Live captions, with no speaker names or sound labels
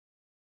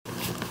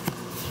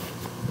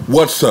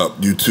What's up,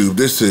 YouTube?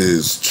 This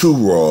is Too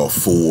Raw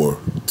for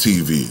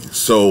TV.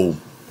 So,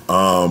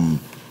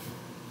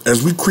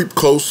 as we creep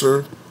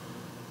closer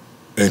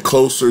and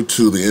closer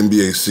to the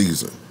NBA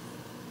season,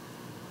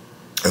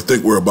 I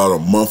think we're about a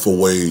month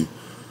away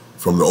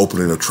from the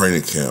opening of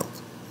training camp,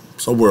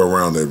 somewhere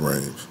around that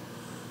range.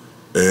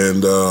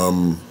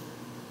 And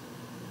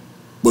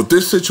with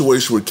this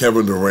situation with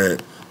Kevin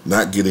Durant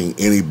not getting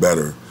any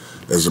better,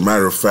 as a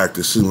matter of fact,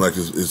 it seems like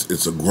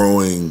it's a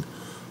growing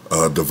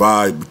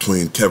divide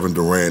between Kevin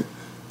Durant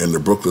and the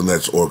Brooklyn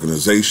Nets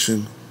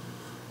organization.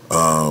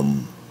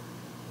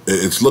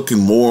 It's looking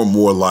more and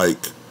more like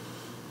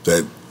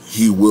that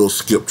he will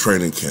skip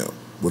training camp,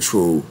 which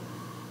will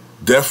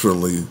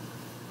definitely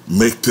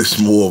make this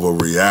more of a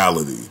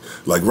reality.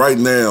 Like right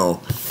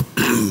now,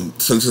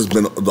 since it's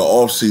been the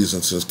off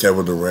season, since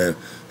Kevin Durant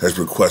has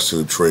requested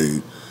a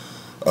trade,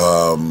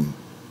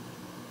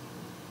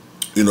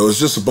 it's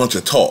just a bunch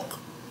of talk.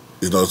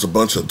 It's a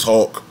bunch of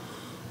talk.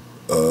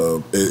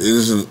 It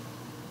isn't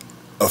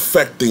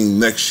affecting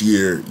next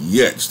year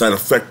yet. It's not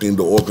affecting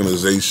the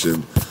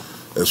organization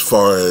as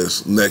far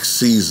as next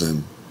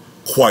season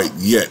quite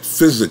yet,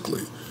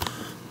 physically.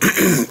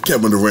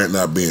 Kevin Durant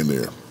not being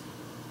there.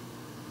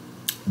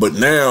 But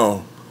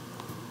now,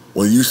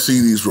 when you see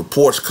these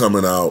reports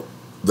coming out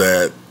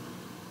that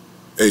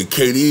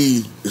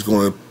KD is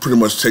going to pretty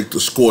much take the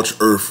scorched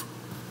earth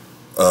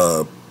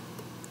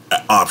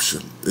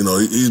option.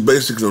 He's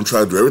basically going to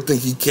try to do everything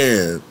he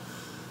can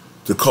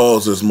to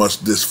cause as much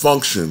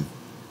dysfunction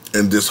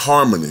and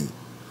disharmony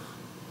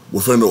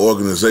within the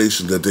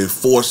organization that they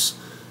force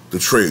the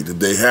trade,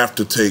 that they have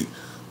to take,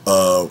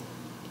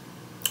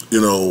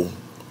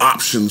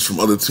 options from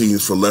other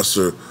teams for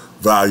lesser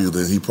value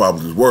than he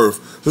probably is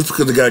worth, just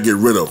because they got to get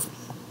rid of him.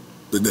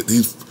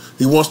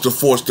 He wants to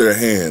force their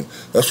hand.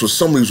 That's what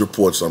some of these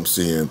reports I'm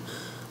seeing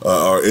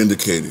are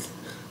indicating.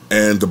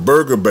 And the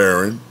Burger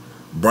Baron,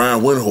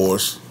 Brian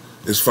Windhorst,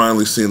 is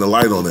finally seeing the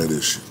light on that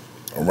issue.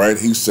 All right,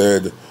 he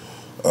said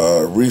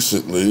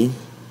recently,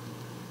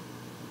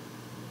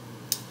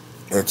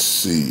 let's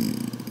see,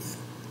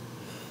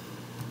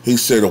 he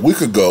said a week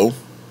ago,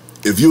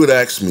 if you had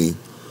asked me,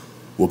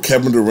 will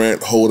Kevin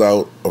Durant hold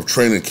out of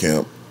training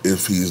camp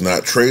if he's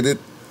not traded,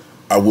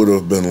 I would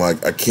have been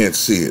like, I can't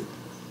see it.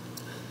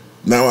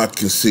 Now I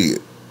can see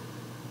it.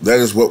 That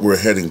is what we're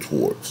heading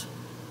towards.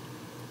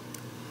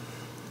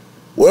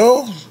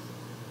 Well,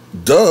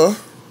 duh.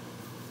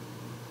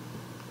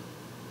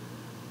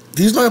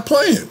 He's not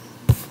playing.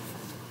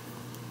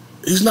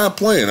 He's not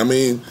playing. I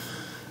mean,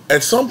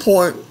 at some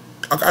point,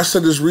 I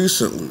said this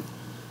recently,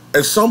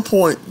 at some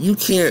point you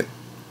can't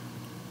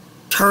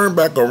turn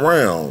back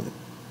around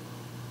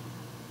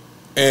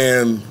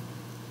and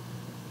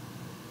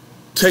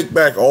take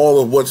back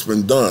all of what's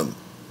been done,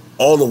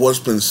 all of what's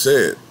been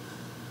said.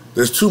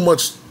 There's too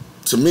much,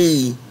 to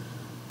me,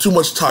 too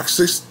much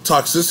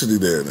toxicity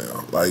there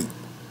now. Like,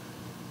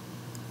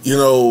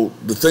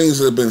 the things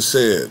that have been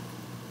said,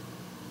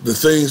 the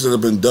things that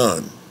have been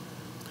done.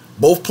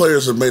 Both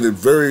players have made it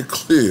very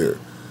clear.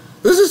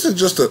 This isn't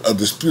just a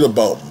dispute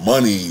about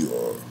money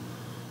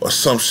or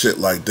some shit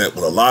like that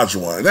with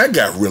Olajuwon. That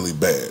got really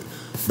bad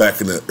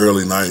back in the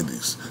early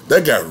 90s.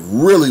 That got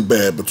really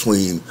bad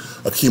between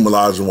Akeem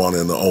Olajuwon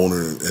and the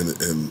owner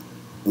and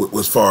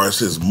as far as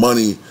his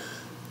money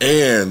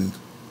and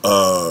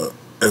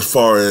as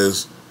far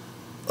as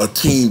a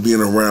team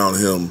being around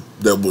him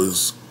that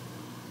was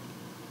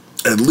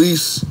at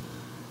least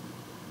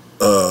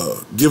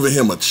giving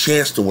him a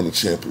chance to win a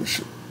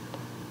championship.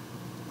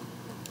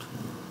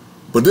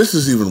 But this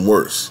is even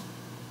worse,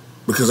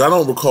 because I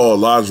don't recall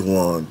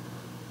Olajuwon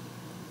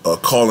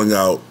calling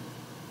out,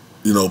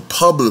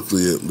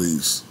 publicly at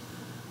least,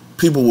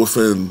 people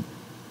within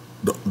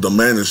the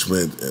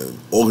management and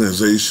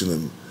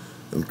organization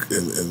and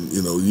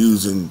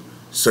using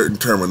certain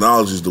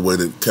terminologies the way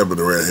that Kevin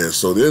Durant has.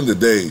 So at the end of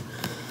the day,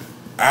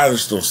 I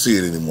just don't see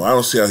it anymore. I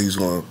don't see how he's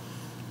going to.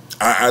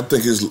 I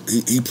think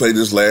he played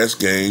his last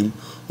game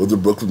with the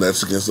Brooklyn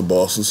Nets against the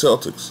Boston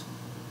Celtics.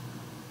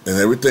 And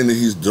everything that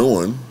he's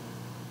doing,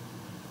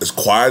 as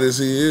quiet as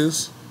he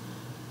is,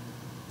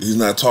 he's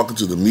not talking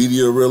to the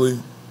media really.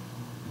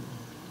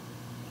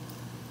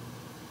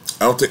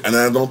 I don't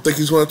think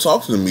he's going to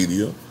talk to the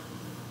media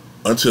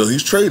until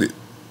he's traded.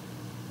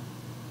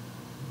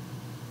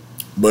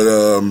 But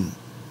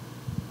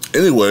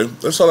anyway,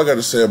 that's all I got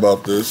to say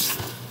about this.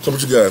 So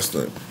what you guys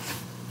think?